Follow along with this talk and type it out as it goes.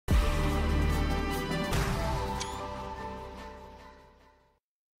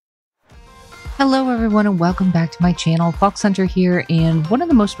Hello everyone and welcome back to my channel. Fox Hunter here, and one of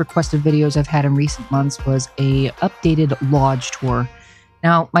the most requested videos I've had in recent months was a updated lodge tour.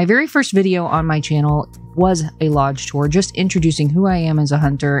 Now, my very first video on my channel was a lodge tour, just introducing who I am as a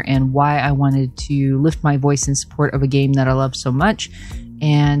hunter and why I wanted to lift my voice in support of a game that I love so much.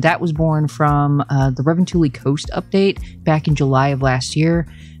 And that was born from the Reventuli Coast update back in July of last year.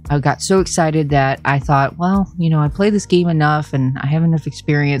 I got so excited that I thought, well, you know, I play this game enough and I have enough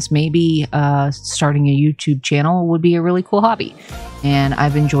experience. Maybe starting a YouTube channel would be a really cool hobby. And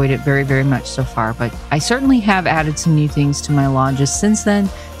I've enjoyed it very, very much so far. But I certainly have added some new things to my lodges since then.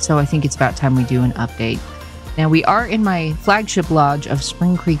 So I think it's about time we do an update. Now, we are in my flagship lodge of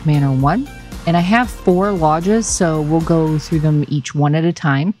Spring Creek Manor 1. And I have 4 lodges, so we'll go through them each one at a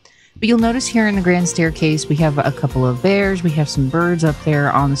time. But you'll notice here in the grand staircase, we have a couple of bears, we have some birds up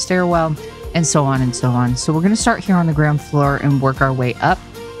there on the stairwell, and so on and so on. So we're going to start here on the ground floor and work our way up.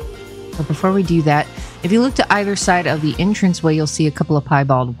 But before we do that, if you look to either side of the entranceway, you'll see a couple of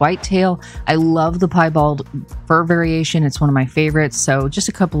piebald whitetail. I love the piebald fur variation. It's one of my favorites. So just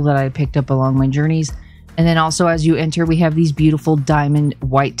a couple that I picked up along my journeys. And then also as you enter, we have these beautiful diamond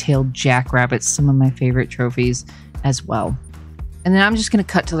white-tailed jackrabbits, some of my favorite trophies as well. And then I'm just going to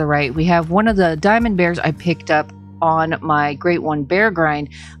cut to the right. We have one of the diamond bears I picked up on my Great One Bear grind.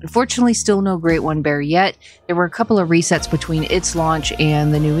 Unfortunately, still no Great One Bear yet. There were a couple of resets between its launch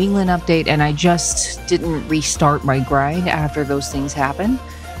and the New England update, and I just didn't restart my grind after those things happened.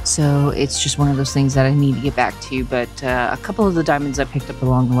 So it's just one of those things that I need to get back to, but a couple of the diamonds I picked up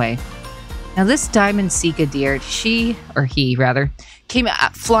along the way. Now this diamond Sika deer, he came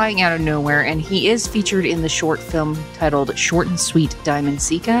flying out of nowhere, and he is featured in the short film titled Short and Sweet Diamond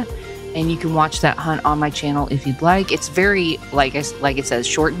Sika, and you can watch that hunt on my channel if you'd like. It's very, like it says,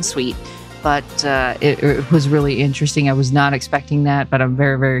 short and sweet, but it was really interesting. I was not expecting that, but I'm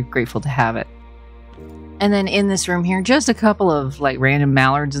very, very grateful to have it. And then in this room here, just a couple of like random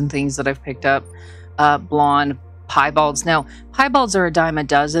mallards and things that I've picked up. Blonde piebalds. Now, piebalds are a dime a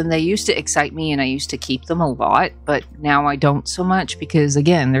dozen. They used to excite me and I used to keep them a lot, but now I don't so much because,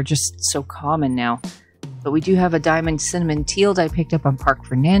 again, they're just so common now. But we do have a diamond cinnamon teal that I picked up on Park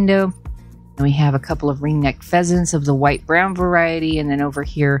Fernando. And we have a couple of ring-necked pheasants of the white-brown variety, and then over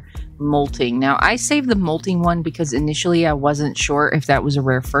here, molting. Now, I saved the molting one because initially I wasn't sure if that was a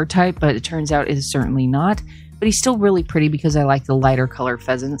rare fur type, but it turns out it is certainly not. But he's still really pretty because I like the lighter colored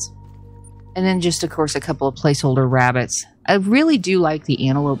pheasants. And then just, of course, a couple of placeholder rabbits. I really do like the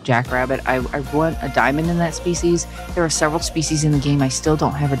antelope jackrabbit. I want a diamond in that species. There are several species in the game I still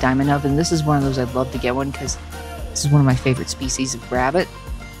don't have a diamond of, and this is one of those I'd love to get one because this is one of my favorite species of rabbit.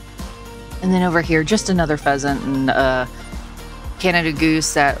 And then over here, just another pheasant and Canada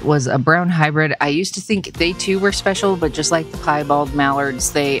goose that was a brown hybrid. I used to think they too were special, but just like the piebald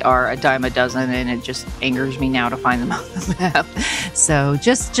mallards, they are a dime a dozen, and it just angers me now to find them on the map. So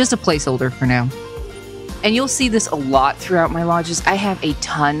just a placeholder for now. And you'll see this a lot throughout my lodges. I have a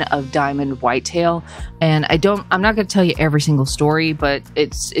ton of diamond whitetail, and I'm not going to tell you every single story, but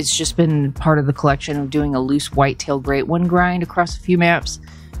it's just been part of the collection of doing a loose whitetail Great One grind across a few maps.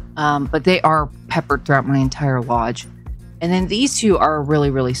 But they are peppered throughout my entire lodge. And then these two are really,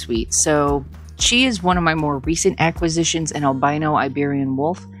 really sweet. So she is one of my more recent acquisitions, an albino Iberian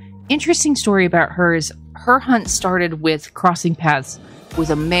wolf. Interesting story about her is her hunt started with crossing paths with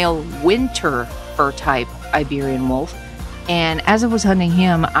a male winter fur type Iberian wolf. And as I was hunting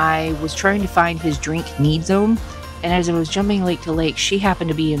him, I was trying to find his drink need zone. And as I was jumping lake to lake, she happened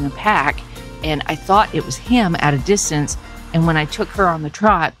to be in the pack. And I thought it was him at a distance. And when I took her on the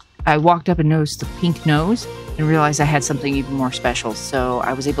trot, I walked up and noticed the pink nose and realized I had something even more special. So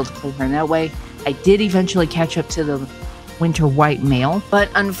I was able to claim her in that way. I did eventually catch up to the winter white male, but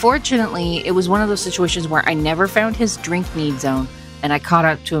unfortunately it was one of those situations where I never found his drink need zone, and I caught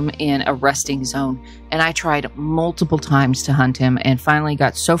up to him in a resting zone. And I tried multiple times to hunt him and finally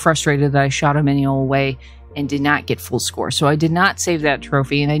got so frustrated that I shot him any old way and did not get full score. So I did not save that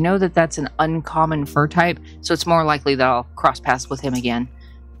trophy, and I know that that's an uncommon fur type, so it's more likely that I'll cross paths with him again.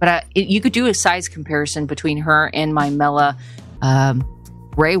 But you could do a size comparison between her and my Mela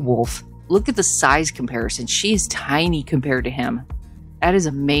gray wolf. Look at the size comparison. She is tiny compared to him. That is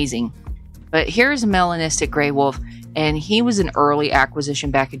amazing. But here's a melanistic gray wolf, and he was an early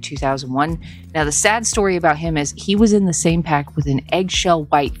acquisition back in 2001. Now, the sad story about him is he was in the same pack with an eggshell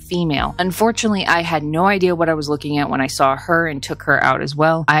white female. Unfortunately, I had no idea what I was looking at when I saw her and took her out as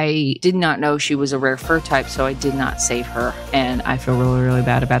well. I did not know she was a rare fur type, so I did not save her, and I feel really, really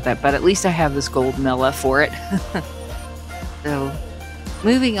bad about that. But at least I have this gold Mela for it. So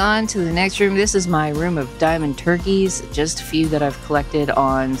Moving on to the next room, this is my room of diamond turkeys, just a few that I've collected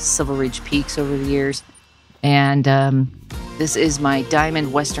on Silver Ridge Peaks over the years. And this is my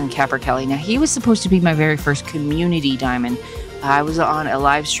diamond Western Capercaillie. Now, he was supposed to be my very first community diamond. I was on a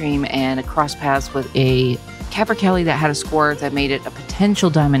live stream and a cross paths with a Capercaillie that had a score that made it a potential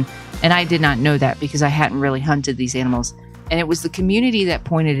diamond, and I did not know that because I hadn't really hunted these animals. And it was the community that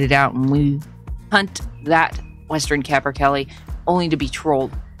pointed it out, and we hunt that Western Capercaillie only to be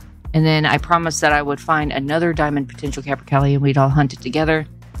trolled. And then I promised that I would find another diamond potential Capercaillie and we'd all hunt it together.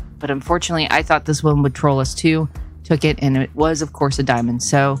 But unfortunately, I thought this one would troll us too. Took it, and it was, of course, a diamond.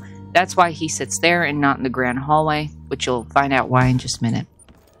 So that's why he sits there and not in the grand hallway, which you'll find out why in just a minute.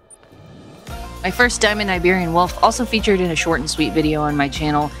 My first diamond Iberian wolf, also featured in a short and sweet video on my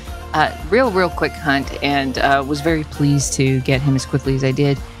channel. Real quick hunt, and was very pleased to get him as quickly as I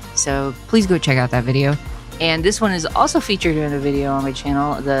did. So please go check out that video. And this one is also featured in a video on my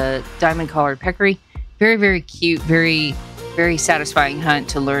channel, the diamond collared peccary. Very cute, very satisfying hunt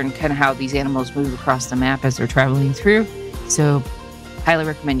to learn kind of how these animals move across the map as they're traveling through. So highly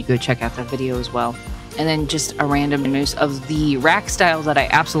recommend you go check out that video as well. And then just a random moose of the rack style that I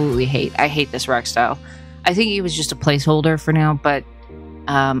absolutely hate. I hate this rack style. I think he was just a placeholder for now, but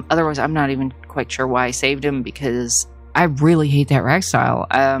otherwise I'm not even quite sure why I saved him, because I really hate that rack style.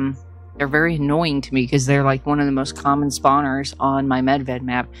 They're very annoying to me because they're like one of the most common spawners on my Medved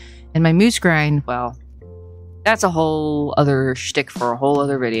map. And my moose grind, well, that's a whole other shtick for a whole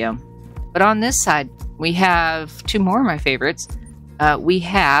other video. But on this side, we have two more of my favorites. We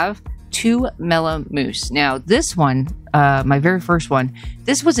have two Mela moose. Now, this one, my very first one,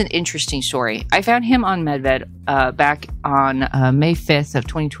 this was an interesting story. I found him on Medved back on May 5th of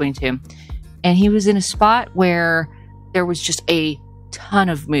 2022. And he was in a spot where there was just a ton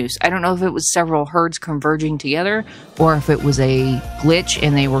of moose. I don't know if it was several herds converging together or if it was a glitch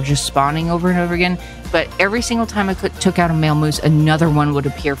and they were just spawning over and over again. But every single time I took out a male moose, another one would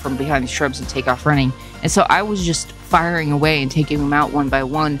appear from behind the shrubs and take off running. And so I was just firing away and taking them out one by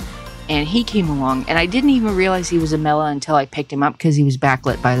one. And he came along, and I didn't even realize he was a Mela until I picked him up because he was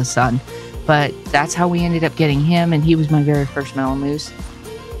backlit by the sun. But that's how we ended up getting him, and he was my very first Mela moose.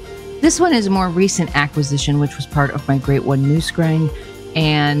 This one is a more recent acquisition, which was part of my Great One Moose grind.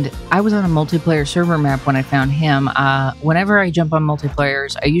 And I was on a multiplayer server map when I found him. Whenever I jump on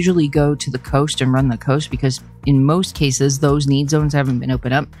multiplayers, I usually go to the coast and run the coast because in most cases, those need zones haven't been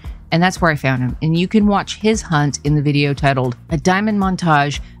opened up. And that's where I found him. And you can watch his hunt in the video titled A Diamond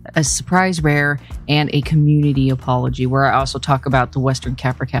Montage, a Surprise Rare, and a Community Apology, where I also talk about the Western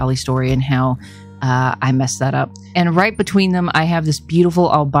Capercaillie story and how I messed that up. And right between them, I have this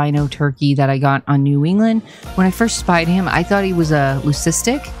beautiful albino turkey that I got on New England. When I first spied him, I thought he was a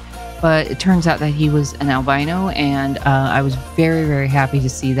leucistic, but it turns out that he was an albino, and I was very happy to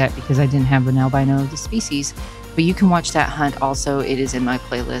see that because I didn't have an albino of the species. But you can watch that hunt also. It is in my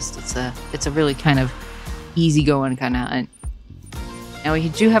playlist. It's a really kind of easygoing kind of hunt. Now we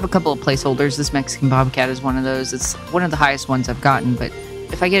do have a couple of placeholders. This Mexican bobcat is one of those. It's one of the highest ones I've gotten, but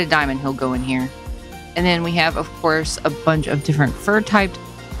if I get a diamond, he'll go in here. And then we have, of course, a bunch of different fur types,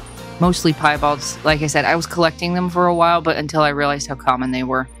 mostly piebalds. Like I said, I was collecting them for a while, but until I realized how common they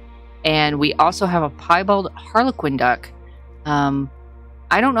were. And we also have a piebald harlequin duck.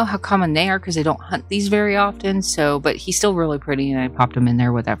 I don't know how common they are because I don't hunt these very often. But he's still really pretty, and I popped him in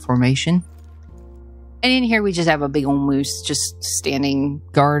there with that formation. And in here, we just have a big old moose just standing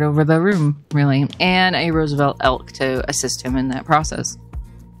guard over the room, really, and a Roosevelt elk to assist him in that process.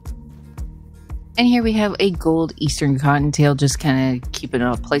 And here we have a gold Eastern Cottontail, just kind of keeping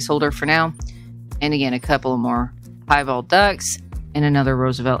a placeholder for now. And again, a couple of more piebald ducks and another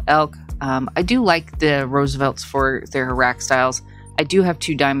Roosevelt elk. I do like the Roosevelts for their rack styles. I do have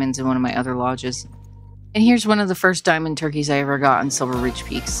two diamonds in one of my other lodges. And here's one of the first diamond turkeys I ever got on Silver Ridge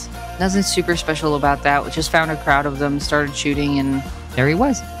Peaks. Nothing super special about that. We just found a crowd of them, started shooting, and there he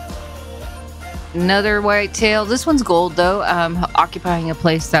was. Another whitetail. This one's gold, though, occupying a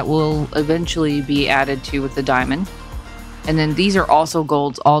place that will eventually be added to with the diamond. And then these are also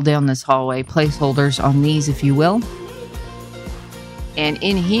golds all down this hallway. Placeholders on these, if you will. And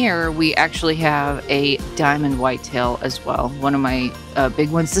in here, we actually have a diamond whitetail as well. One of my big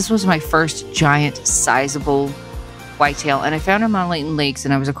ones. This was my first giant, sizable whitetail. And I found him on Layton Lakes,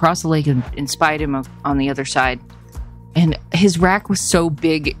 and I was across the lake and spied him on the other side. And his rack was so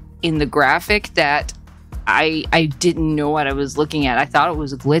big in the graphic that I didn't know what I was looking at. I thought it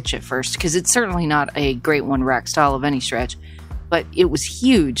was a glitch at first, because it's certainly not a Great One rack style of any stretch. But it was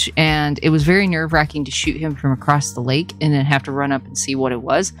huge, and it was very nerve-wracking to shoot him from across the lake and then have to run up and see what it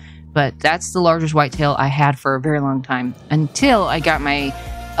was. but that's the largest whitetail I had for a very long time until I got my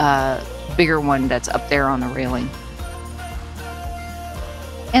bigger one that's up there on the railing.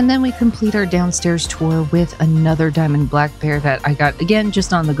 And then we complete our downstairs tour with another diamond black bear that I got, again,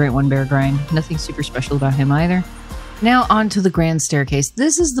 just on the Great One Bear grind. Nothing super special about him either. Now onto the grand staircase.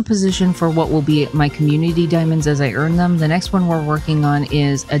 This is the position for what will be my community diamonds as I earn them. The next one we're working on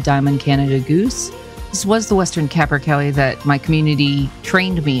is a diamond Canada goose. This was the Western capercaillie that my community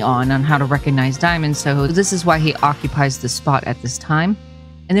trained me on how to recognize diamonds, so this is why he occupies this spot at this time.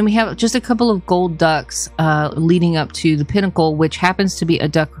 And then we have just a couple of gold ducks leading up to the pinnacle, which happens to be a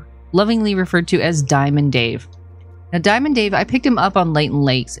duck lovingly referred to as Diamond Dave. Now, Diamond Dave, I picked him up on Leighton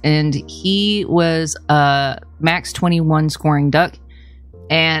Lakes, and he was a max 21 scoring duck.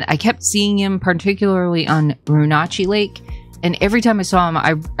 And I kept seeing him, particularly on Runachi Lake. And every time I saw him,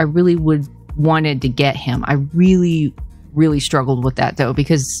 I really wanted to get him. I really struggled with that, though,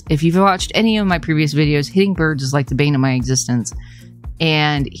 because if you've watched any of my previous videos, hitting birds is like the bane of my existence.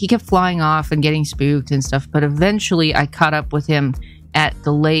 And he kept flying off and getting spooked and stuff. But eventually I caught up with him at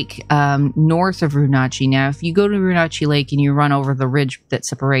the lake north of Runachi. Now, if you go to Runachi Lake and you run over the ridge that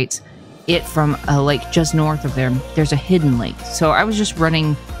separates it from a lake just north of there, there's a hidden lake. So I was just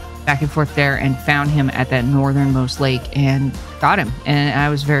running back and forth there and found him at that northernmost lake and got him. And I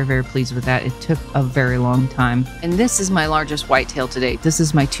was very pleased with that. It took a very long time. And this is my largest whitetail to date. This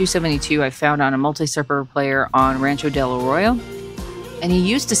is my 272 I found on a multi-serper player on Rancho del Arroyo. And he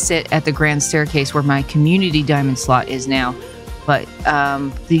used to sit at the grand staircase where my community diamond slot is now. But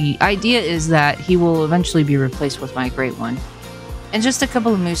the idea is that he will eventually be replaced with my great one. And just a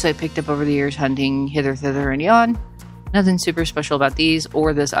couple of moose I picked up over the years hunting hither, thither, and yon. Nothing super special about these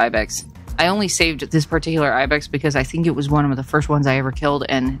or this ibex. I only saved this particular ibex because I think it was one of the first ones I ever killed,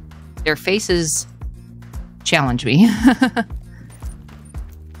 and their faces challenge me.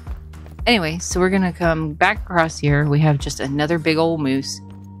 Anyway, so we're gonna come back across here. We have just another big old moose.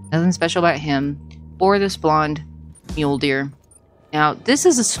 Nothing special about him. Or this blonde mule deer. Now, this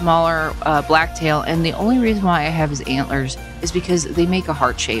is a smaller blacktail, and the only reason why I have his antlers is because they make a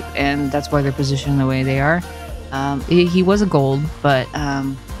heart shape, and that's why they're positioned the way they are. He was a gold, but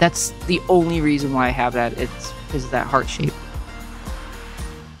that's the only reason why I have that. It's because of that heart shape.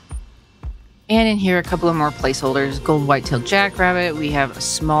 And in here, a couple of more placeholders. Gold white-tailed jackrabbit. We have a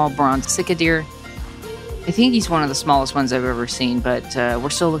small bronze sika deer. I think he's one of the smallest ones I've ever seen, but we're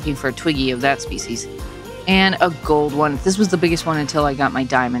still looking for a twiggy of that species. And a gold one. This was the biggest one until I got my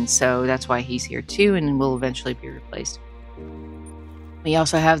diamond, so that's why he's here too, and will eventually be replaced. We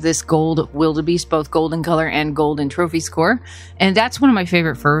also have this gold wildebeest, both gold in color and gold in trophy score. And that's one of my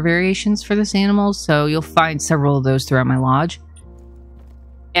favorite fur variations for this animal, so you'll find several of those throughout my lodge.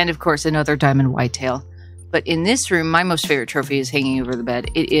 And of course, another diamond whitetail. But in this room, my most favorite trophy is hanging over the bed.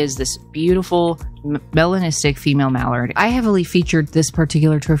 It is this beautiful melanistic female mallard. I heavily featured this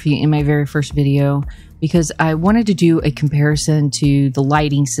particular trophy in my very first video because I wanted to do a comparison to the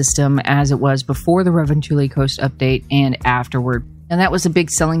lighting system as it was before the Reventuli Coast update and afterward. And that was a big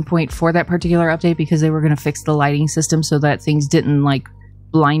selling point for that particular update because they were going to fix the lighting system so that things didn't like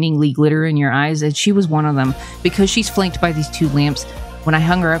blindingly glitter in your eyes. And she was one of them because she's flanked by these two lamps. When I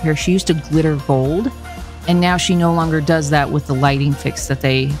hung her up here, she used to glitter gold, and now she no longer does that with the lighting fix that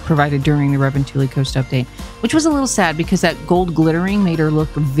they provided during the Reventuli Coast update, which was a little sad because that gold glittering made her look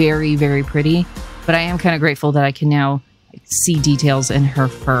very pretty. But I am kind of grateful that I can now see details in her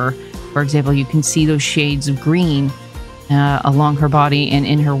fur. For example, you can see those shades of green along her body and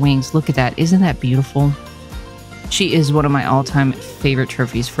in her wings. Look at that. Isn't that beautiful? She is one of my all-time favorite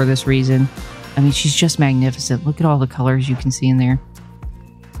trophies for this reason. I mean, she's just magnificent. Look at all the colors you can see in there.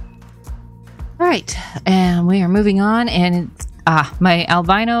 Alright, and we are moving on, and my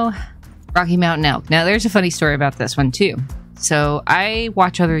albino Rocky Mountain elk. Now, there's a funny story about this one, too. So, I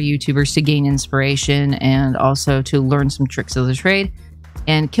watch other YouTubers to gain inspiration and also to learn some tricks of the trade,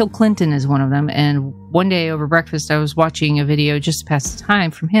 and Kill Clinton is one of them, and one day over breakfast, I was watching a video just to pass the time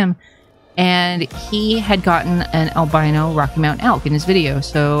from him, and he had gotten an albino Rocky Mountain elk in his video,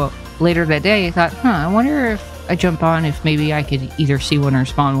 so later that day, I thought, I wonder if I jump on if maybe I could either see one or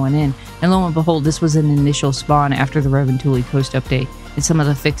spawn one in. And lo and behold, this was an initial spawn after the Reventuli Coast update and some of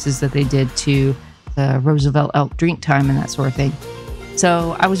the fixes that they did to the Roosevelt elk drink time and that sort of thing.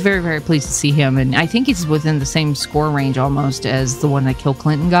 So I was very pleased to see him, and I think he's within the same score range almost as the one that Kill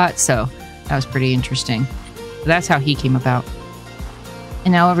Clinton got, so that was pretty interesting. But that's how he came about.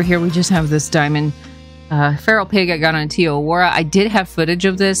 And now over here we just have this diamond feral pig I got on Tiowara. I did have footage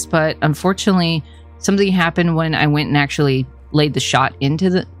of this, but unfortunately something happened when I went and actually laid the shot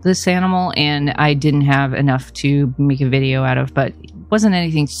into this animal, and I didn't have enough to make a video out of, but wasn't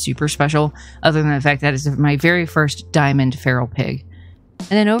anything super special other than the fact that it's my very first diamond feral pig. And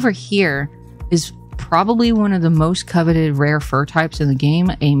then over here is probably one of the most coveted rare fur types in the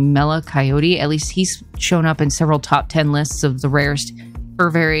game, a Mela coyote. At least he's shown up in several top 10 lists of the rarest fur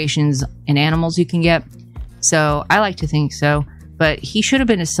variations in animals you can get. So I like to think so. But he should have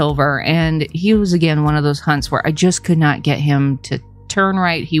been a silver, and he was, again, one of those hunts where I just could not get him to turn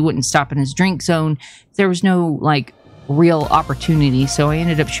right. He wouldn't stop in his drink zone. There was no, like, real opportunity, so I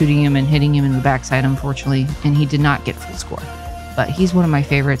ended up shooting him and hitting him in the backside, unfortunately, and he did not get full score. But he's one of my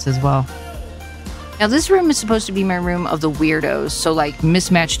favorites as well. Now, this room is supposed to be my room of the weirdos, so, like,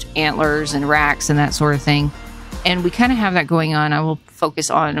 mismatched antlers and racks and that sort of thing. And we kind of have that going on. I will focus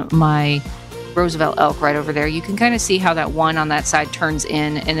on my Roosevelt elk right over there. You can kind of see how that one on that side turns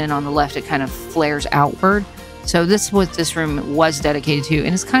in, and then on the left it kind of flares outward. So this is what this room was dedicated to,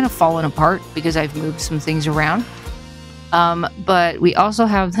 and it's kind of fallen apart because I've moved some things around. But we also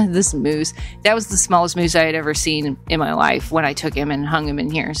have this moose. That was the smallest moose I had ever seen in my life when I took him and hung him in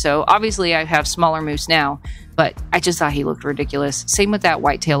here. So obviously I have smaller moose now, but I just thought he looked ridiculous. Same with that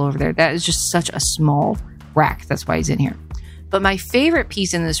whitetail over there. That is just such a small rack. That's why he's in here. But my favorite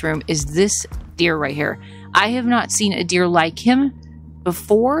piece in this room is this deer right here. I have not seen a deer like him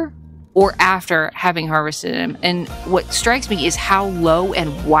before or after having harvested him. And what strikes me is how low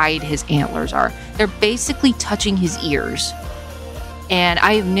and wide his antlers are. They're basically touching his ears. And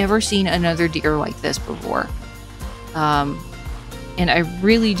I have never seen another deer like this before. And I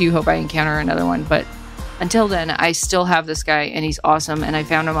really do hope I encounter another one. But until then, I still have this guy, and he's awesome. And I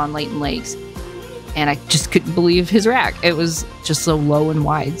found him on Leighton Lakes. And I just couldn't believe his rack. It was just so low and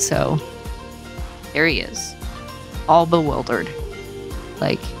wide. So there he is. All bewildered.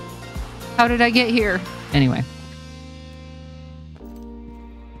 Like, how did I get here? Anyway.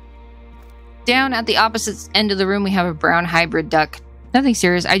 Down at the opposite end of the room, we have a brown hybrid duck. Nothing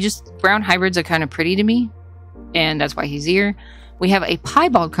serious. Brown hybrids are kind of pretty to me. And that's why he's here. We have a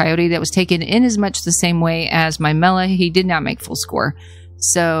piebald coyote that was taken in as much the same way as my Mela. He did not make full score.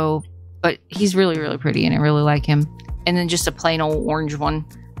 So... but he's really, really pretty, and I really like him. And then just a plain old orange one.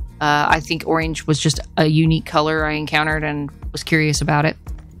 I think orange was just a unique color I encountered and was curious about it.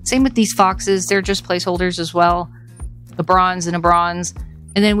 Same with these foxes. They're just placeholders as well. A bronze and a bronze.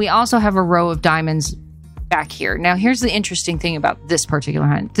 And then we also have a row of diamonds back here. Now, here's the interesting thing about this particular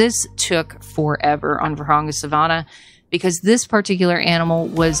hunt. This took forever on Virunga Savanna because this particular animal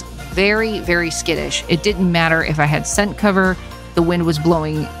was very, very skittish. It didn't matter if I had scent cover, the wind was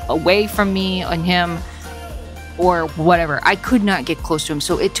blowing away from me on him, or whatever. I could not get close to him,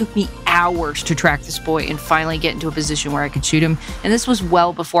 so it took me hours to track this boy and finally get into a position where I could shoot him. And this was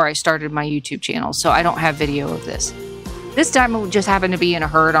well before I started my YouTube channel, so I don't have video of this. This diamond just happened to be in a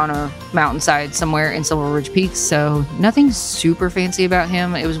herd on a mountainside somewhere in Silver Ridge Peaks, so nothing super fancy about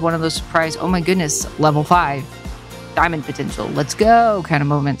him. It was one of those surprise, oh my goodness, level 5, diamond potential, let's go kind of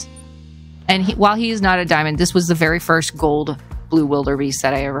moments. And while he is not a diamond, this was the very first gold blue wildebeest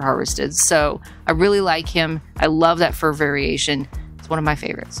that I ever harvested. So I really like him. I love that fur variation. It's one of my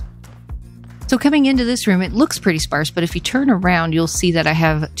favorites. So coming into this room, it looks pretty sparse, but if you turn around, you'll see that I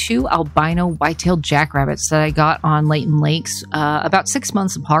have 2 albino white-tailed jackrabbits that I got on Leighton Lakes about 6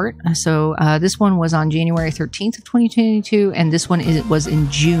 months apart. So this one was on January 13th of 2022, and this one was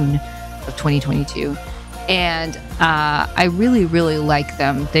in June of 2022. And I really, really like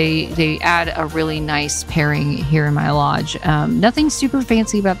them. They add a really nice pairing here in my lodge. Nothing super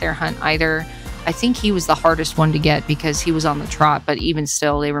fancy about their hunt either. I think he was the hardest one to get because he was on the trot, but even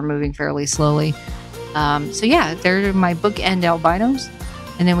still, they were moving fairly slowly. So yeah, they're my bookend albinos.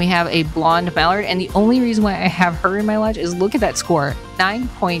 And then we have a blonde mallard. And the only reason why I have her in my lodge is look at that score,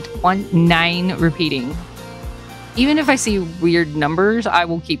 9.19 repeating. Even if I see weird numbers, I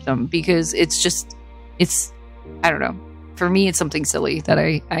will keep them because I don't know. For me, it's something silly that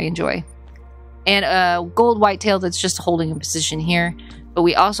I enjoy. And a gold whitetail that's just holding a position here. But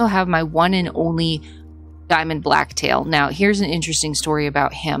we also have my one and only diamond blacktail. Now, here's an interesting story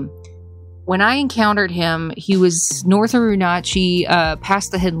about him. When I encountered him, he was north of Runachie,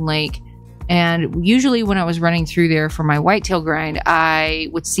 past the Hidden Lake. And usually when I was running through there for my whitetail grind, I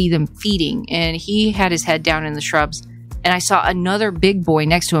would see them feeding. And he had his head down in the shrubs. And I saw another big boy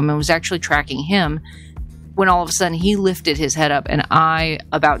next to him and was actually tracking him. When all of a sudden he lifted his head up and I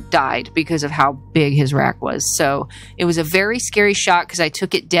about died because of how big his rack was. So it was a very scary shot because I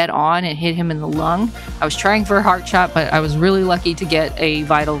took it dead on and hit him in the lung. I was trying for a heart shot, but I was really lucky to get a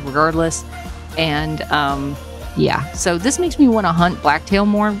vital regardless. And yeah, so this makes me want to hunt blacktail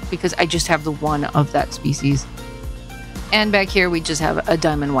more because I just have the one of that species. And back here we just have a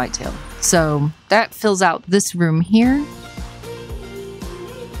diamond whitetail. So that fills out this room here.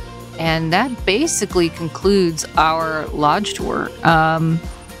 And that basically concludes our lodge tour.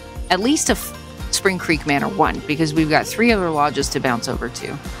 At least to Spring Creek Manor 1, because we've got 3 other lodges to bounce over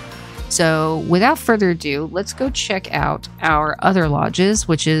to. So without further ado, let's go check out our other lodges,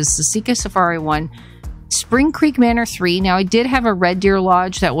 which is Sasika Safari 1, Spring Creek Manor 3. Now, I did have a Red Deer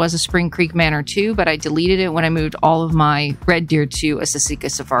Lodge that was a Spring Creek Manor 2, but I deleted it when I moved all of my Red Deer to a Sasika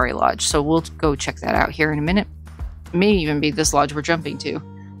Safari Lodge. So we'll go check that out here in a minute. It may even be this lodge we're jumping to.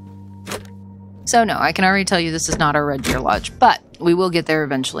 So no, I can already tell you this is not our Red Deer Lodge, but we will get there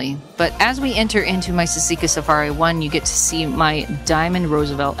eventually. But as we enter into my Sasika Safari 1, you get to see my Diamond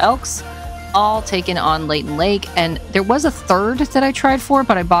Roosevelt Elks, all taken on Layton Lake. And there was a third that I tried for,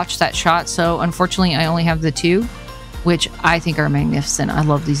 but I botched that shot. So unfortunately, I only have the 2, which I think are magnificent. I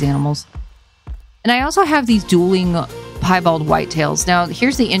love these animals. And I also have these dueling piebald whitetails. Now,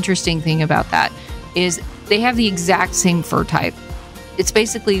 here's the interesting thing about that is they have the exact same fur type. It's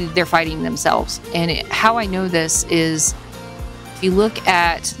basically they're fighting themselves. And how I know this is if you look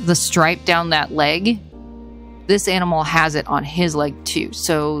at the stripe down that leg, this animal has it on his leg too.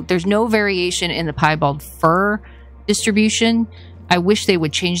 So there's no variation in the piebald fur distribution. I wish they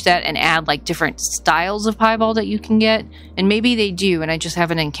would change that and add like different styles of piebald that you can get. And maybe they do, and I just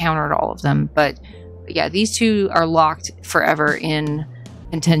haven't encountered all of them. But yeah, these 2 are locked forever in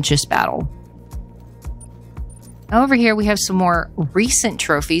contentious battle. Over here, we have some more recent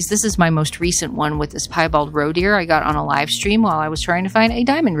trophies. This is my most recent one with this piebald roe deer I got on a live stream while I was trying to find a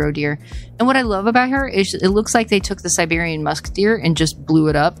diamond roe deer. And what I love about her is it looks like they took the Siberian musk deer and just blew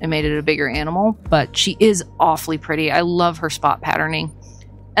it up and made it a bigger animal. But she is awfully pretty. I love her spot patterning.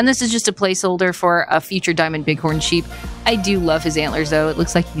 And this is just a placeholder for a future diamond bighorn sheep. I do love his antlers, though. It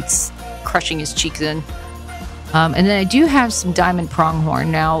looks like he's crushing his cheeks in. And then I do have some diamond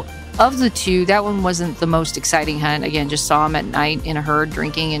pronghorn. Now, of the 2, that one wasn't the most exciting hunt. Again, just saw him at night in a herd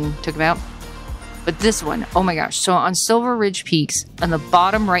drinking and took him out. But this one, oh my gosh. So on Silver Ridge Peaks, on the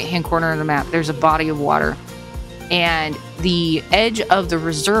bottom right-hand corner of the map, there's a body of water. And the edge of the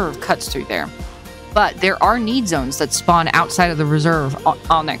reserve cuts through there. But there are need zones that spawn outside of the reserve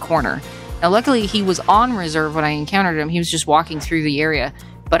on that corner. Now, luckily, he was on reserve when I encountered him. He was just walking through the area.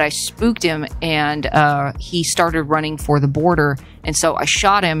 But I spooked him, and he started running for the border. And so I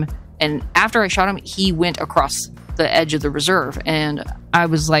shot him. And after I shot him, he went across the edge of the reserve. And I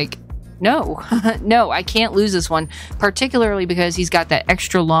was like, no, no, I can't lose this one, particularly because he's got that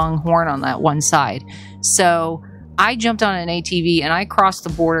extra long horn on that one side. So I jumped on an ATV and I crossed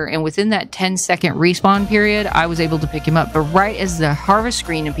the border. And within that 10-second respawn period, I was able to pick him up. But right as the harvest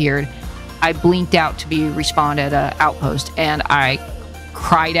screen appeared, I blinked out to be respawned at an outpost. And I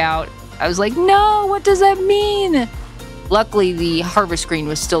cried out. I was like, no, what does that mean? Luckily, the harvest screen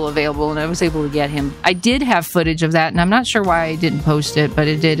was still available and I was able to get him. I did have footage of that, and I'm not sure why I didn't post it, but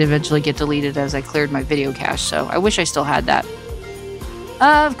it did eventually get deleted as I cleared my video cache, so I wish I still had that.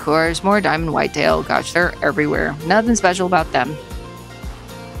 Of course, more diamond whitetail. Gosh, they're everywhere. Nothing special about them.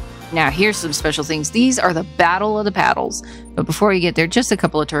 Now, here's some special things. These are the Battle of the Paddles. But before you get there, just a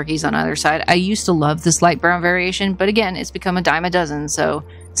couple of turkeys on either side. I used to love this light brown variation, but again, it's become a dime a dozen, so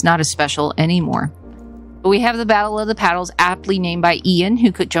it's not as special anymore. But we have the Battle of the Paddles, aptly named by Ian,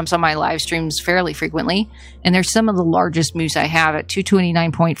 who jumps on my live streams fairly frequently. And they're some of the largest moose I have at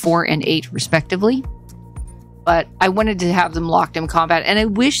 229.4 and 8 respectively. But I wanted to have them locked in combat. And I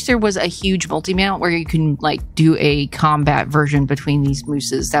wish there was a huge multi-mount where you can like do a combat version between these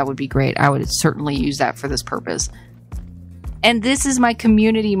mooses. That would be great. I would certainly use that for this purpose. And this is my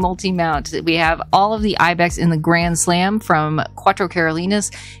community multi-mount. We have all of the ibex in the Grand Slam from Cuatro Carolinas,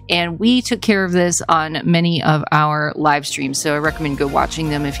 and we took care of this on many of our live streams, so I recommend go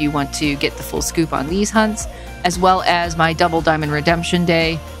watching them if you want to get the full scoop on these hunts, as well as my Double Diamond Redemption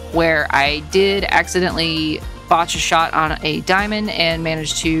Day, where I did accidentally botch a shot on a diamond and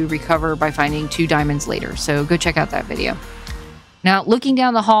managed to recover by finding 2 diamonds later, so go check out that video. Now, looking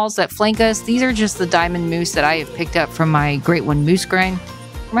down the halls that flank us, these are just the diamond moose that I have picked up from my Great One Moose Grind.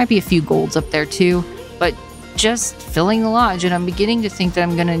 There might be a few golds up there too, but just filling the lodge, and I'm beginning to think that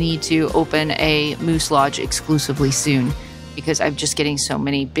I'm going to need to open a moose lodge exclusively soon because I'm just getting so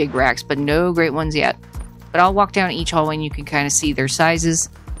many big racks, but no great ones yet. But I'll walk down each hallway and you can kind of see their sizes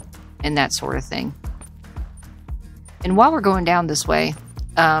and that sort of thing. And while we're going down this way,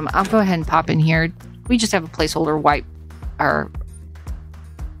 I'll go ahead and pop in here. We just have a placeholder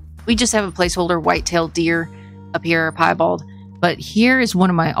white-tailed deer up here, a piebald. But here is one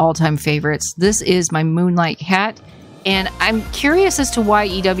of my all-time favorites. This is my Moonlight Hat. And I'm curious as to why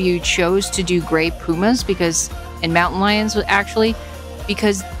EW chose to do gray pumas and mountain lions, actually,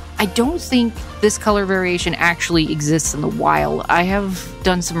 because I don't think this color variation actually exists in the wild. I have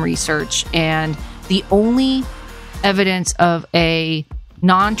done some research, and the only evidence of a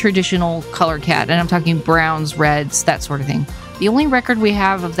non-traditional color cat, and I'm talking browns, reds, that sort of thing, the only record we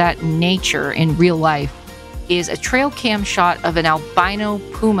have of that nature in real life is a trail cam shot of an albino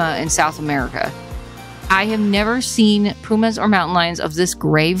puma in South America. I have never seen pumas or mountain lions of this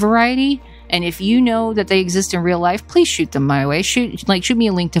gray variety, and if you know that they exist in real life, please shoot them my way. Shoot me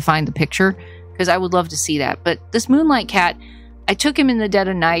a link to find the picture, because I would love to see that. But this moonlight cat, I took him in the dead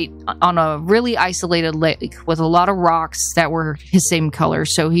of night on a really isolated lake with a lot of rocks that were his same color,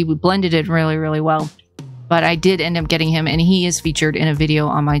 so he blended in really, really well. But I did end up getting him, and he is featured in a video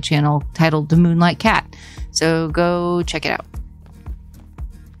on my channel titled The Moonlight Cat. So go check it out.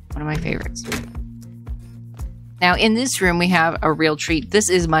 One of my favorites. Now in this room we have a real treat. This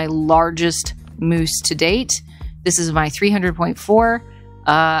is my largest moose to date. This is my 300.4.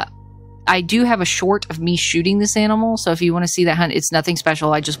 I do have a short of me shooting this animal, so if you want to see that hunt, it's nothing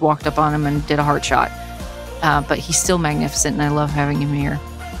special. I just walked up on him and did a heart shot. But he's still magnificent, and I love having him here.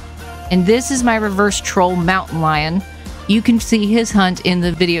 And this is my reverse troll mountain lion. You can see his hunt in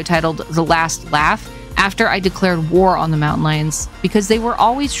the video titled The Last Laugh, after I declared war on the mountain lions, because they were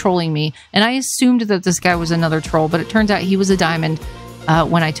always trolling me, and I assumed that this guy was another troll, but it turns out he was a diamond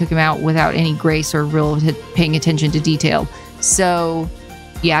when I took him out without any grace or real paying attention to detail. So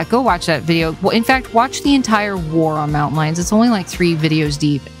yeah, go watch that video. Well, in fact, watch the entire war on mountain lions. It's only like 3 videos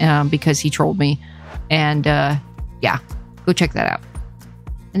deep because he trolled me. And yeah, go check that out.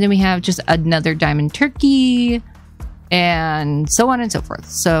 And then we have just another diamond turkey and so on and so forth.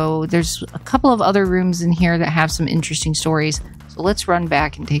 So there's a couple of other rooms in here that have some interesting stories. So let's run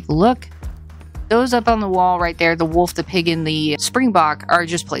back and take a look. Those up on the wall right there, the wolf, the pig, and the springbok are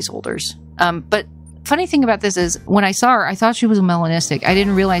just placeholders. But funny thing about this is when I saw her, I thought she was a melanistic. I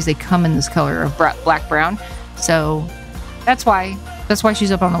didn't realize they come in this color of black brown. So that's why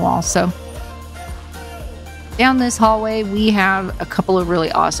she's up on the wall. So down this hallway, we have a couple of really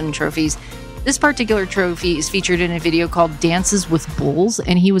awesome trophies. This particular trophy is featured in a video called Dances with Bulls,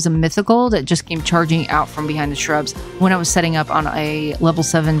 and he was a mythical that just came charging out from behind the shrubs when I was setting up on a level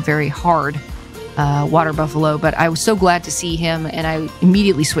 7 very hard water buffalo. But I was so glad to see him, and I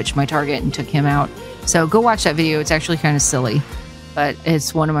immediately switched my target and took him out. So go watch that video. It's actually kind of silly, but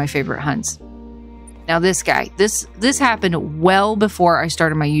it's one of my favorite hunts. Now this guy, this happened well before I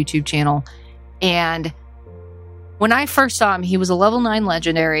started my YouTube channel, and when I first saw him, he was a level 9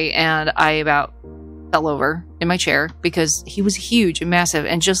 legendary, and I about fell over in my chair because he was huge and massive.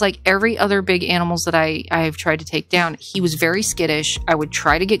 And just like every other big animals that I've tried to take down, he was very skittish. I would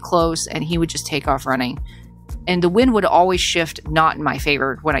try to get close, and he would just take off running. And the wind would always shift not in my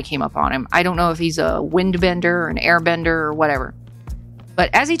favor when I came up on him. I don't know if he's a wind bender or an air bender or whatever.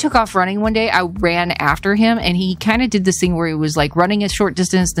 But as he took off running one day, I ran after him, and he kind of did this thing where he was like running a short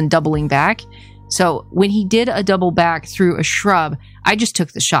distance, then doubling back. So when he did a double back through a shrub, I just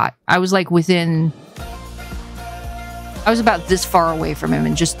took the shot. I was like I was about this far away from him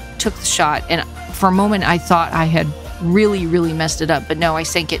and just took the shot. And for a moment, I thought I had really, really messed it up. But no, I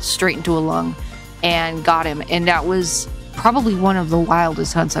sank it straight into a lung and got him. And that was probably one of the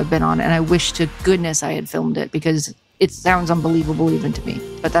wildest hunts I've been on. And I wish to goodness I had filmed it, because it sounds unbelievable even to me.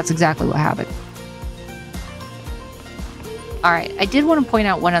 But that's exactly what happened. All right, I did want to point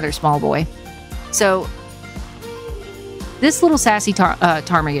out one other small boy. So this little sassy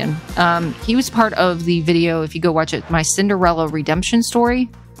ptarmigan, he was part of the video, if you go watch it, my Cinderella redemption story.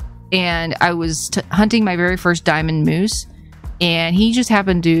 And I was hunting my very first diamond moose, and he just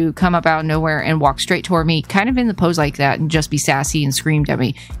happened to come up out of nowhere and walk straight toward me, kind of in the pose like that, and just be sassy and screamed at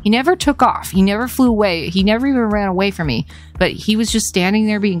me. He never took off. He never flew away. He never even ran away from me, but he was just standing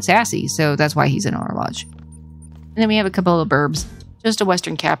there being sassy. So that's why he's in our lodge. And then we have a couple of burbs, just a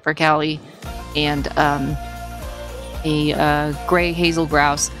western capercaillie and a gray hazel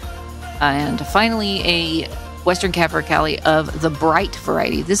grouse, and finally a western capercaillie of the bright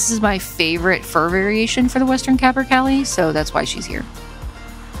variety. This is my favorite fur variation for the western capercaillie, so that's why she's here.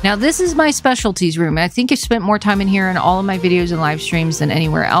 Now this is my specialties room. I think I've spent more time in here in all of my videos and live streams than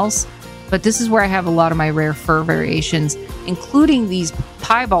anywhere else, but this is where I have a lot of my rare fur variations, including these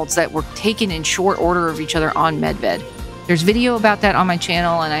piebalds that were taken in short order of each other on medbed. There's video about that on my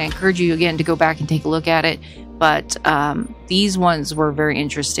channel, and I encourage you again to go back and take a look at it. But these ones were very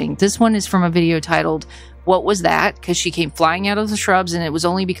interesting. This one is from a video titled "What Was That?" because she came flying out of the shrubs, and it was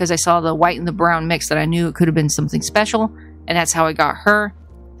only because I saw the white and the brown mix that I knew it could have been something special, and that's how I got her.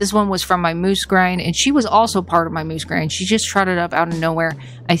 This one was from my moose grind, and she was also part of my moose grind. She just trotted up out of nowhere.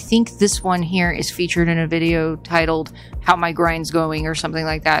 I think this one here is featured in a video titled How My Grind's Going or something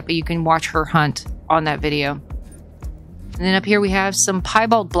like that, but you can watch her hunt on that video. And then up here we have some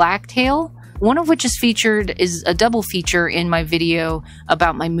piebald blacktail, one of which is featured is a double feature in my video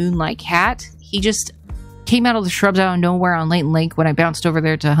about my moonlight cat. He just came out of the shrubs out of nowhere on Leighton Lake when I bounced over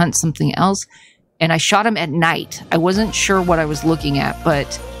there to hunt something else, and I shot him at night. I wasn't sure what I was looking at,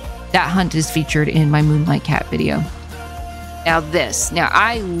 but that hunt is featured in my moonlight cat video. Now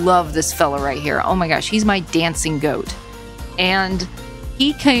I love this fella right here. Oh my gosh, he's my dancing goat. And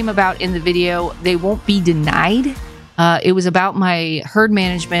he came about in the video, They Won't Be Denied. It was about my herd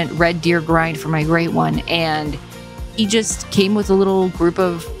management red deer grind for my great one, and he just came with a little group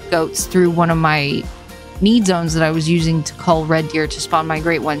of goats through one of my need zones that I was using to cull red deer to spawn my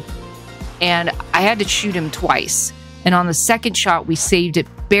great one. And I had to shoot him twice. And on the second shot, we saved it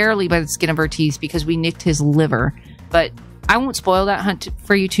barely by the skin of our teeth because we nicked his liver. But I won't spoil that hunt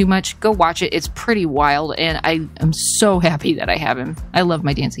for you too much. Go watch it. It's pretty wild, and I am so happy that I have him. I love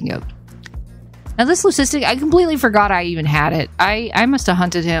my dancing goat. Now this leucistic, I completely forgot I even had it. I must have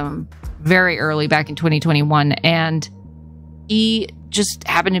hunted him very early back in 2021, and he just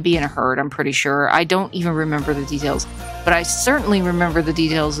happened to be in a herd, I'm pretty sure. I don't even remember the details, but I certainly remember the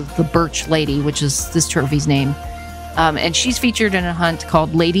details of the Birch Lady, which is this trophy's name. And she's featured in a hunt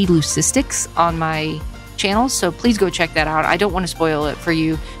called Lady Leucistics on my channel, so please go check that out. I don't want to spoil it for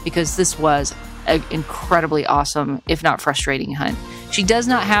you because this was an incredibly awesome, if not frustrating, hunt. She does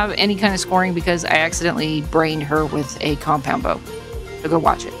not have any kind of scoring because I accidentally brained her with a compound bow. So go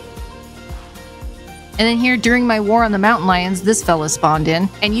watch it. And then here, during my war on the mountain lions, this fella spawned in,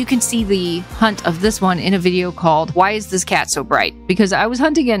 and you can see the hunt of this one in a video called Why Is This Cat So Bright? Because I was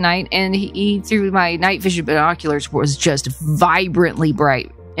hunting at night, and he through my night vision binoculars, was just vibrantly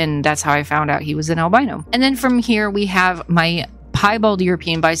bright, and that's how I found out he was an albino. And then from here, we have my piebald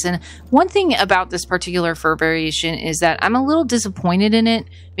European bison. One thing about this particular fur variation is that I'm a little disappointed in it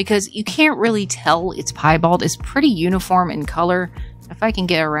because you can't really tell it's piebald. It's pretty uniform in color. If I can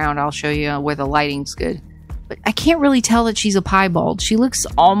get around, I'll show you where the lighting's good. But I can't really tell that she's a piebald. She looks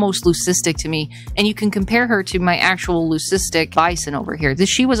almost leucistic to me, and you can compare her to my actual leucistic bison over here.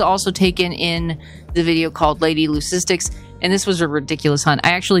 She was also taken in the video called Lady Leucistics, and this was a ridiculous hunt.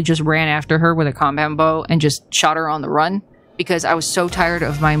 I actually just ran after her with a compound bow and just shot her on the run because I was so tired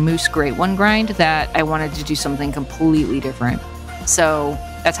of my moose great one grind that I wanted to do something completely different. So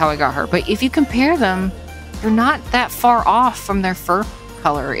that's how I got her. But if you compare them, they're not that far off from their fur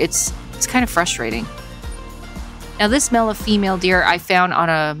color. It's kind of frustrating. Now this male female deer I found on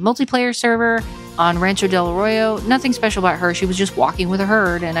a multiplayer server on Rancho del Arroyo. Nothing special about her. She was just walking with a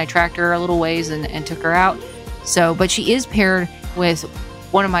herd, and I tracked her a little ways and took her out. So, but she is paired with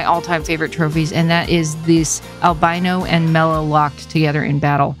one of my all-time favorite trophies, and that is this albino and mellow locked together in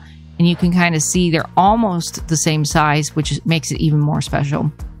battle. And you can kind of see they're almost the same size, which makes it even more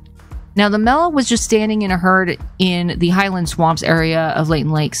special. Now, the mellow was just standing in a herd in the Highland Swamps area of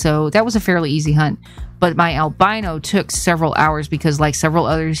Leighton Lake, so that was a fairly easy hunt. But my albino took several hours because, like several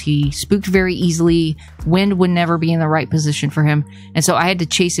others, he spooked very easily. Wind would never be in the right position for him, and so I had to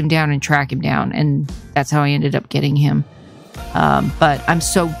chase him down and track him down, and that's how I ended up getting him. But I'm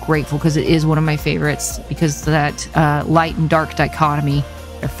so grateful because it is one of my favorites because that light and dark dichotomy,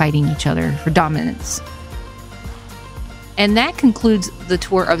 they're fighting each other for dominance. And that concludes the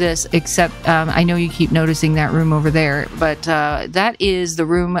tour of this, except I know you keep noticing that room over there, but that is the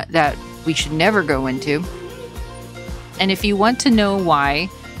room that we should never go into. And if you want to know why,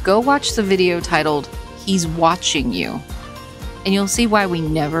 go watch the video titled He's Watching You, and you'll see why we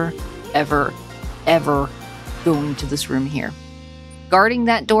never, ever, ever go into this room here. Guarding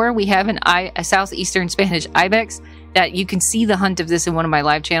that door, we have a southeastern Spanish ibex that you can see the hunt of this in one of my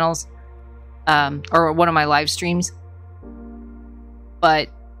live channels, or one of my live streams. But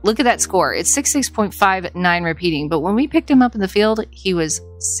look at that score. It's 66.59 repeating. But when we picked him up in the field, he was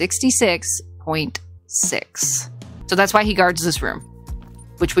 66.6. So that's why he guards this room,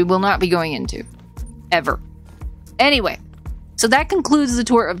 which we will not be going into. Ever. Anyway, so that concludes the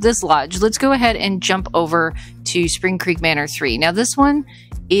tour of this lodge. Let's go ahead and jump over to Spring Creek Manor 3. Now, this one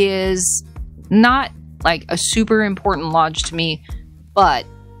is not like a super important lodge to me, but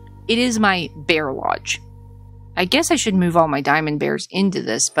it is my bear lodge. I guess I should move all my diamond bears into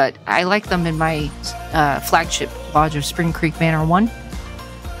this, but I like them in my flagship lodge of Spring Creek Manor 1.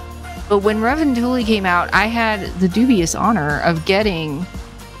 But when Reverend Tooley came out, I had the dubious honor of getting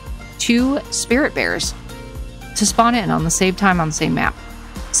 2 spirit bears to spawn in on the same time on the same map.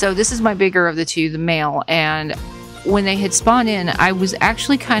 So this is my bigger of the 2, the male, and when they had spawned in, I was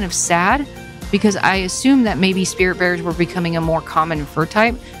actually kind of sad because I assumed that maybe spirit bears were becoming a more common fur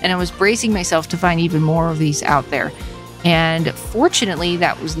type, and I was bracing myself to find even more of these out there. And fortunately,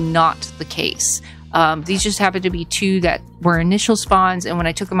 that was not the case. These just happened to be 2 that were initial spawns, and when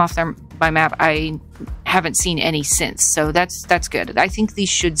I took them off my map, I haven't seen any since. So that's good. I think these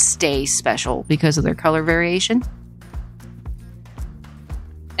should stay special because of their color variation.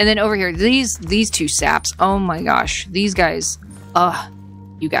 And then over here, these 2 saps. Oh my gosh, these guys.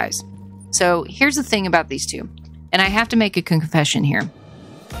 You guys. So here's the thing about these 2, and I have to make a confession here.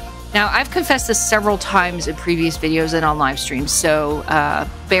 Now, I've confessed this several times in previous videos and on live streams, so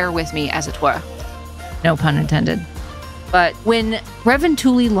bear with me as it were. No pun intended. But when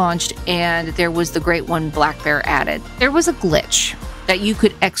Reventuli launched and there was the Great One Black Bear added, there was a glitch that you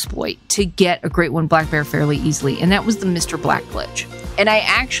could exploit to get a Great One Black Bear fairly easily, and that was the Mr. Black glitch. And I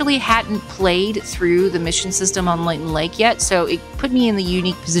actually hadn't played through the mission system on Leighton Lake yet, so it put me in the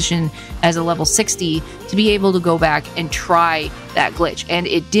unique position as a level 60 to be able to go back and try that glitch. And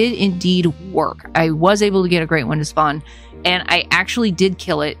it did indeed work. I was able to get a Great One to spawn, and I actually did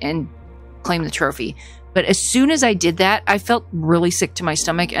kill it and claim the trophy. But as soon as I did that, I felt really sick to my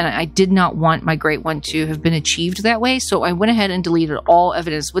stomach, and I did not want my Great One to have been achieved that way, so I went ahead and deleted all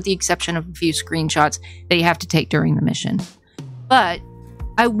evidence with the exception of a few screenshots that you have to take during the mission. But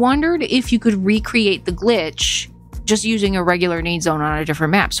I wondered if you could recreate the glitch just using a regular need zone on a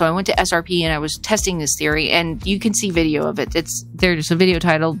different map. So I went to SRP and I was testing this theory, and you can see video of it. There's a video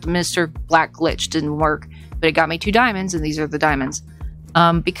titled Mr. Black Glitch Didn't Work, but it got me 2 diamonds, and these are the diamonds.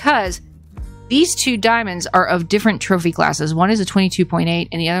 Because these 2 diamonds are of different trophy classes. One is a 22.8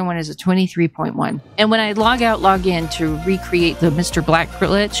 and the other one is a 23.1. And when I log in to recreate the Mr. Black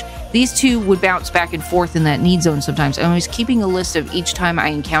glitch, these 2 would bounce back and forth in that need zone sometimes. And I was keeping a list of each time I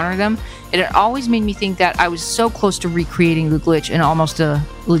encounter them. And it always made me think that I was so close to recreating the glitch in almost a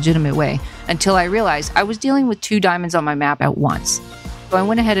legitimate way, until I realized I was dealing with 2 diamonds on my map at once. So I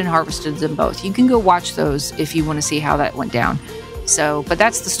went ahead and harvested them both. You can go watch those if you want to see how that went down. So, but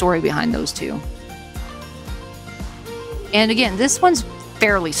that's the story behind those 2. And again, this one's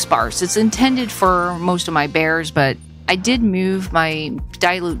fairly sparse. It's intended for most of my bears, but I did move my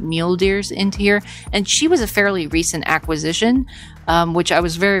dilute mule deers into here, and she was a fairly recent acquisition, which I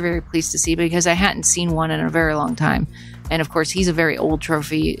was very, very pleased to see because I hadn't seen one in a very long time. And of course, he's a very old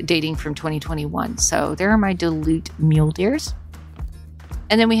trophy dating from 2021. So there are my dilute mule deers.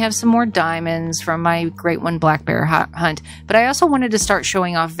 And then we have some more diamonds from my Great One Black Bear hunt. But I also wanted to start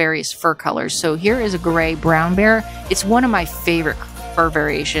showing off various fur colors. So here is a gray brown bear. It's one of my favorite fur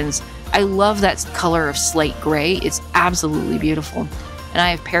variations. I love that color of slate gray. It's absolutely beautiful. And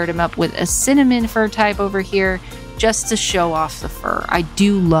I have paired him up with a cinnamon fur type over here just to show off the fur. I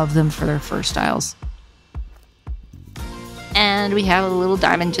do love them for their fur styles. And we have a little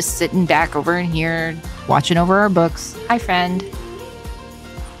diamond just sitting back over in here, watching over our books. Hi, friend.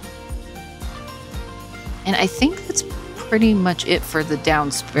 And I think that's pretty much it for the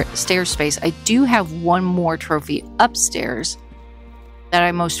downstairs space. I do have one more trophy upstairs that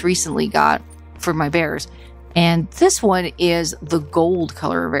I most recently got for my bears. And this one is the gold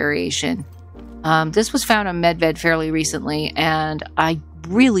color variation. This was found on Medved fairly recently, and I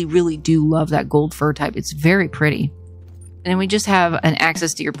really, really do love that gold fur type. It's very pretty. And then we just have an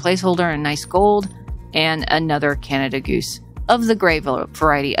access to your placeholder, a nice gold, and another Canada Goose of the gray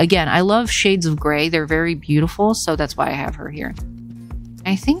variety. Again, I love shades of gray. They're very beautiful, so that's why I have her here.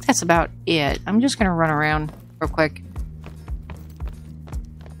 I think that's about it. I'm just going to run around real quick.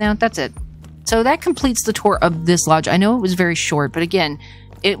 Now, that's it. So that completes the tour of this lodge. I know it was very short, but again,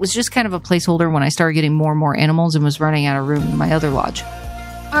 it was just kind of a placeholder when I started getting more and more animals and was running out of room in my other lodge.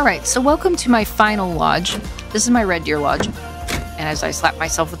 All right, so welcome to my final lodge. This is my red deer lodge. And as I slap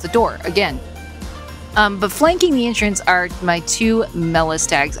myself with the door, again. But flanking the entrance are my 2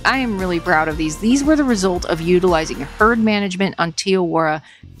 melastags. I am really proud of these. These were the result of utilizing herd management on Tiawara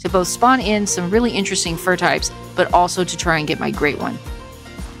to both spawn in some really interesting fur types, but also to try and get my Great One.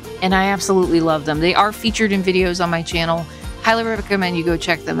 And I absolutely love them. They are featured in videos on my channel. Highly recommend you go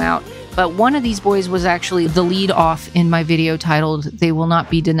check them out. But one of these boys was actually the lead off in my video titled They Will Not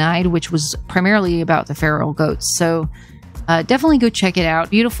Be Denied, which was primarily about the feral goats. So definitely go check it out.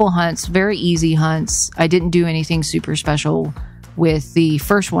 Beautiful hunts, very easy hunts. I didn't do anything super special with the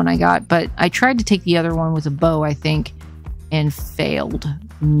first one I got, but I tried to take the other one with a bow, I think, and failed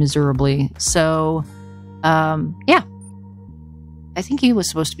miserably. So, yeah. I think he was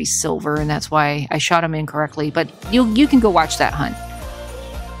supposed to be silver, and that's why I shot him incorrectly, but you can go watch that hunt.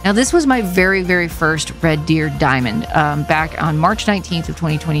 Now, this was my very, very first red deer diamond back on March 19th of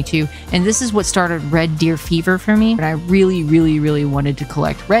 2022. And this is what started red deer fever for me. And I really, really, really wanted to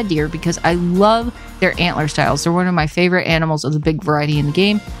collect red deer because I love their antler styles. They're one of my favorite animals of the big variety in the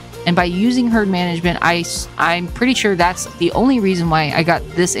game. And by using herd management, I'm pretty sure that's the only reason why I got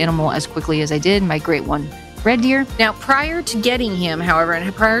this animal as quickly as I did, my great one. Red deer. Now, prior to getting him, however,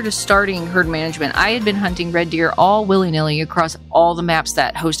 and prior to starting herd management, I had been hunting red deer all willy-nilly across all the maps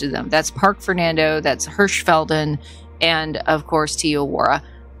that hosted them. That's Park Fernando, that's Hirschfelden, and of course Tijuana.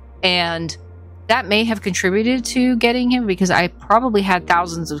 And that may have contributed to getting him because I probably had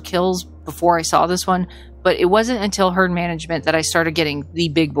thousands of kills before I saw this one. But it wasn't until herd management that I started getting the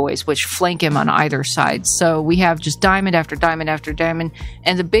big boys, which flank him on either side. So we have just diamond after diamond after diamond.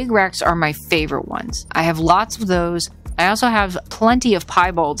 And the big racks are my favorite ones. I have lots of those. I also have plenty of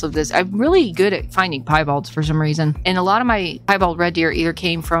piebalds of this. I'm really good at finding piebalds for some reason. And a lot of my piebald red deer either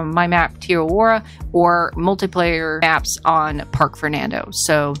came from my map Tijuana or multiplayer maps on Park Fernando.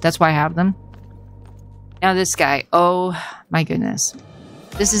 So that's why I have them. Now this guy, oh my goodness.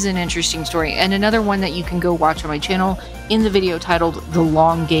 This is an interesting story, and another one that you can go watch on my channel in the video titled The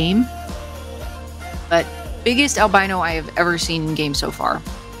Long Game. But biggest albino I have ever seen in game so far.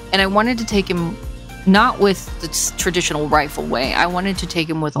 And I wanted to take him not with the traditional rifle way. I wanted to take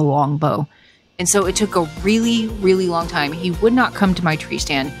him with a long bow. And so it took a really, really long time. He would not come to my tree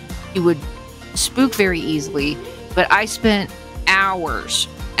stand. He would spook very easily, but I spent hours,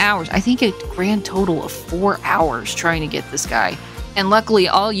 I think a grand total of 4 hours trying to get this guy. And luckily,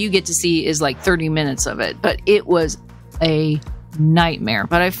 all you get to see is like 30 minutes of it. But it was a nightmare.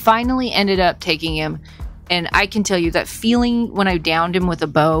 But I finally ended up taking him. And I can tell you that feeling when I downed him with a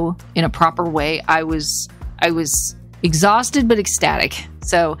bow in a proper way, I was exhausted but ecstatic.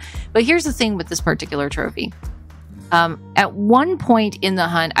 So, but here's the thing with this particular trophy. At one point in the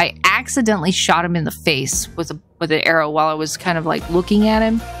hunt, I accidentally shot him in the face with an arrow while I was kind of like looking at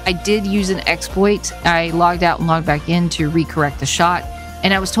him. I did use an exploit. I logged out and logged back in to recorrect the shot.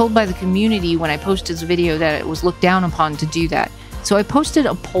 And I was told by the community when I posted this video that it was looked down upon to do that. So I posted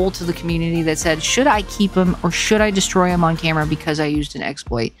a poll to the community that said, should I keep him or should I destroy him on camera because I used an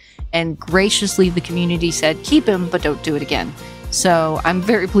exploit? And graciously, the community said, keep him, but don't do it again. So I'm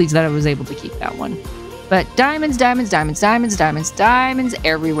very pleased that I was able to keep that one. But diamonds, diamonds, diamonds, diamonds, diamonds, diamonds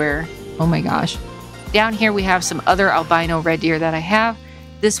everywhere. Oh my gosh. Down here we have some other albino red deer that I have.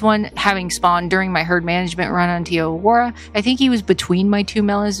 This one having spawned during my herd management run on Tijuana. I think he was between my two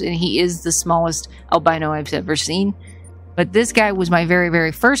melas, and he is the smallest albino I've ever seen. But this guy was my very,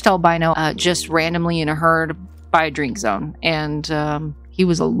 very first albino, just randomly in a herd by a drink zone. And he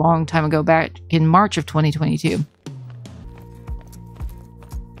was a long time ago, back in March of 2022.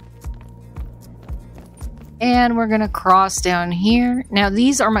 And we're going to cross down here. Now,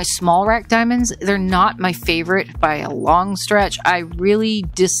 these are my small rack diamonds. They're not my favorite by a long stretch. I really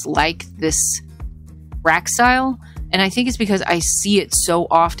dislike this rack style. And I think it's because I see it so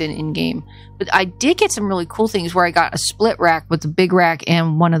often in game. But I did get some really cool things where I got a split rack with the big rack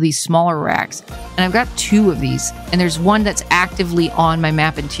and one of these smaller racks. And I've got 2 of these. And there's one that's actively on my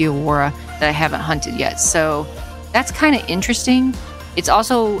map in Tijuana that I haven't hunted yet. So that's kind of interesting. It's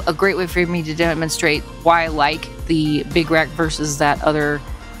also a great way for me to demonstrate why I like the big rack versus that other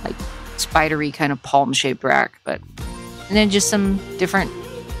like spidery kind of palm-shaped rack. And then just some different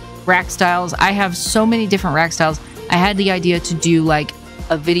rack styles. I have so many different rack styles. I had the idea to do like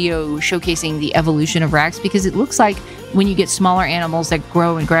a video showcasing the evolution of racks because it looks like when you get smaller animals that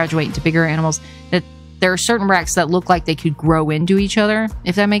grow and graduate into bigger animals, that there are certain racks that look like they could grow into each other,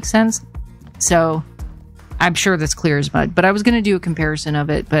 if that makes sense. So I'm sure that's clear as mud, but I was going to do a comparison of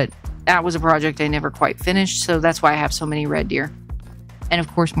it, but that was a project I never quite finished, so that's why I have so many red deer. And of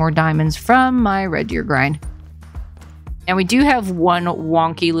course, more diamonds from my red deer grind. And we do have one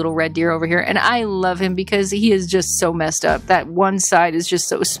wonky little red deer over here, and I love him because he is just so messed up. That one side is just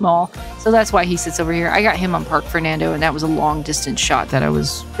so small, so that's why he sits over here. I got him on Park Fernando, and that was a long distance shot that I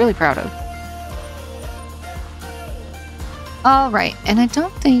was really proud of. All right, and I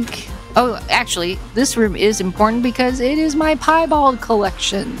don't think... Oh, actually, this room is important because it is my piebald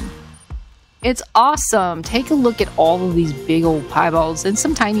collection. It's awesome. Take a look at all of these big old piebalds and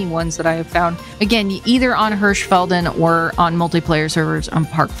some tiny ones that I have found. Again, either on Hirschfelden or on multiplayer servers on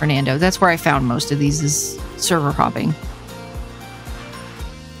Park Fernando. That's where I found most of these, is server hopping.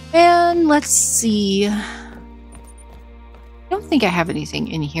 And let's see. I don't think I have anything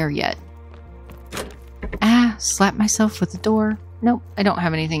in here yet. Slap myself with the door. Nope, I don't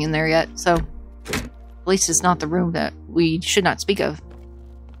have anything in there yet, so at least it's not the room that we should not speak of.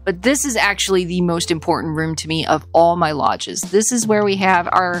 But this is actually the most important room to me of all my lodges. This is where we have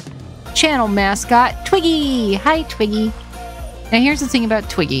our channel mascot, Twiggy. Hi, Twiggy. Now here's the thing about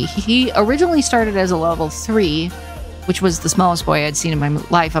Twiggy. He originally started as a level 3, which was the smallest boy I'd seen in my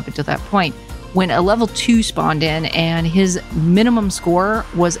life up until that point, when a level 2 spawned in, and his minimum score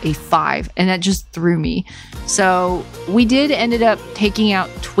was a 5, and that just threw me. So we did ended up taking out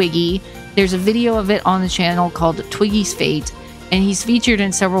Twiggy. There's a video of it on the channel called Twiggy's Fate, and he's featured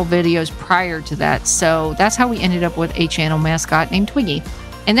in several videos prior to that. So that's how we ended up with a channel mascot named Twiggy.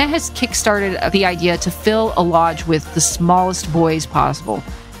 And that has kickstarted the idea to fill a lodge with the smallest boys possible.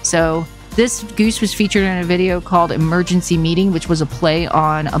 So this goose was featured in a video called Emergency Meeting, which was a play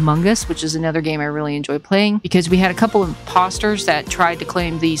on Among Us, which is another game I really enjoy playing, because we had a couple of imposters that tried to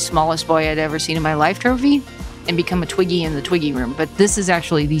claim the smallest boy I'd ever seen in my life trophy and become a Twiggy in the Twiggy room. But this is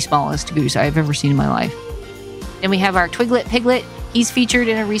actually the smallest goose I've ever seen in my life. Then we have our Twiglet Piglet. He's featured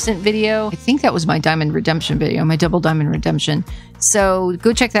in a recent video. I think that was my Diamond Redemption video, my Double Diamond Redemption. So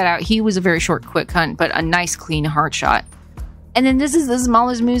go check that out. He was a very short, quick hunt, but a nice, clean heart shot. And then this is the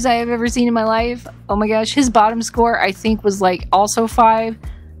smallest moose I have ever seen in my life. Oh my gosh, his bottom score I think was like also 5.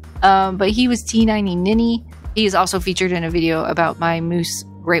 But he was T90 Ninny. He is also featured in a video about my moose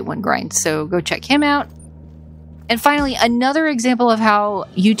Great One grind. So go check him out. And finally, another example of how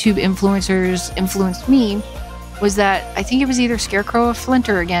YouTube influencers influenced me was that I think it was either Scarecrow or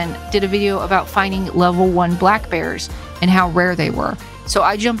Flinter again did a video about finding level 1 black bears and how rare they were. So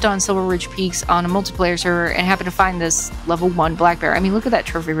I jumped on Silver Ridge Peaks on a multiplayer server and happened to find this level 1 black bear. I mean, look at that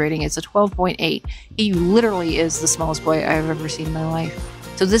trophy rating. It's a 12.8. He literally is the smallest boy I've ever seen in my life.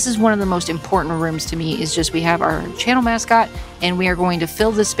 So this is one of the most important rooms to me, is just we have our channel mascot and we are going to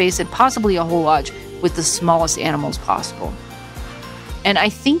fill this space and possibly a whole lodge with the smallest animals possible. And I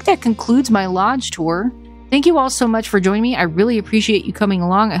think that concludes my lodge tour. Thank you all so much for joining me. I really appreciate you coming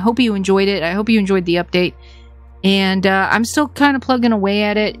along. I hope you enjoyed it. I hope you enjoyed the update. And I'm still kind of plugging away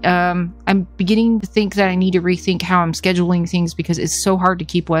at it. I'm beginning to think that I need to rethink how I'm scheduling things, because it's so hard to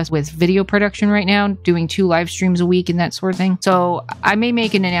keep with video production right now, doing 2 live streams a week and that sort of thing. So I may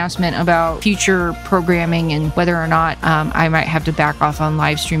make an announcement about future programming and whether or not I might have to back off on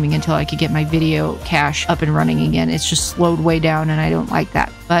live streaming until I could get my video cache up and running again. It's just slowed way down and I don't like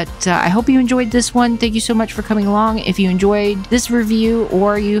that. But I hope you enjoyed this one. Thank you so much for coming along. If you enjoyed this review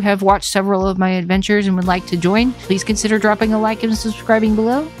or you have watched several of my adventures and would like to join, please consider dropping a like and subscribing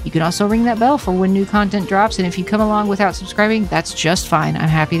below. You can also ring that bell for when new content drops, and if you come along without subscribing, that's just fine. I'm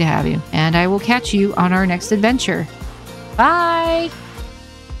happy to have you. And I will catch you on our next adventure. Bye!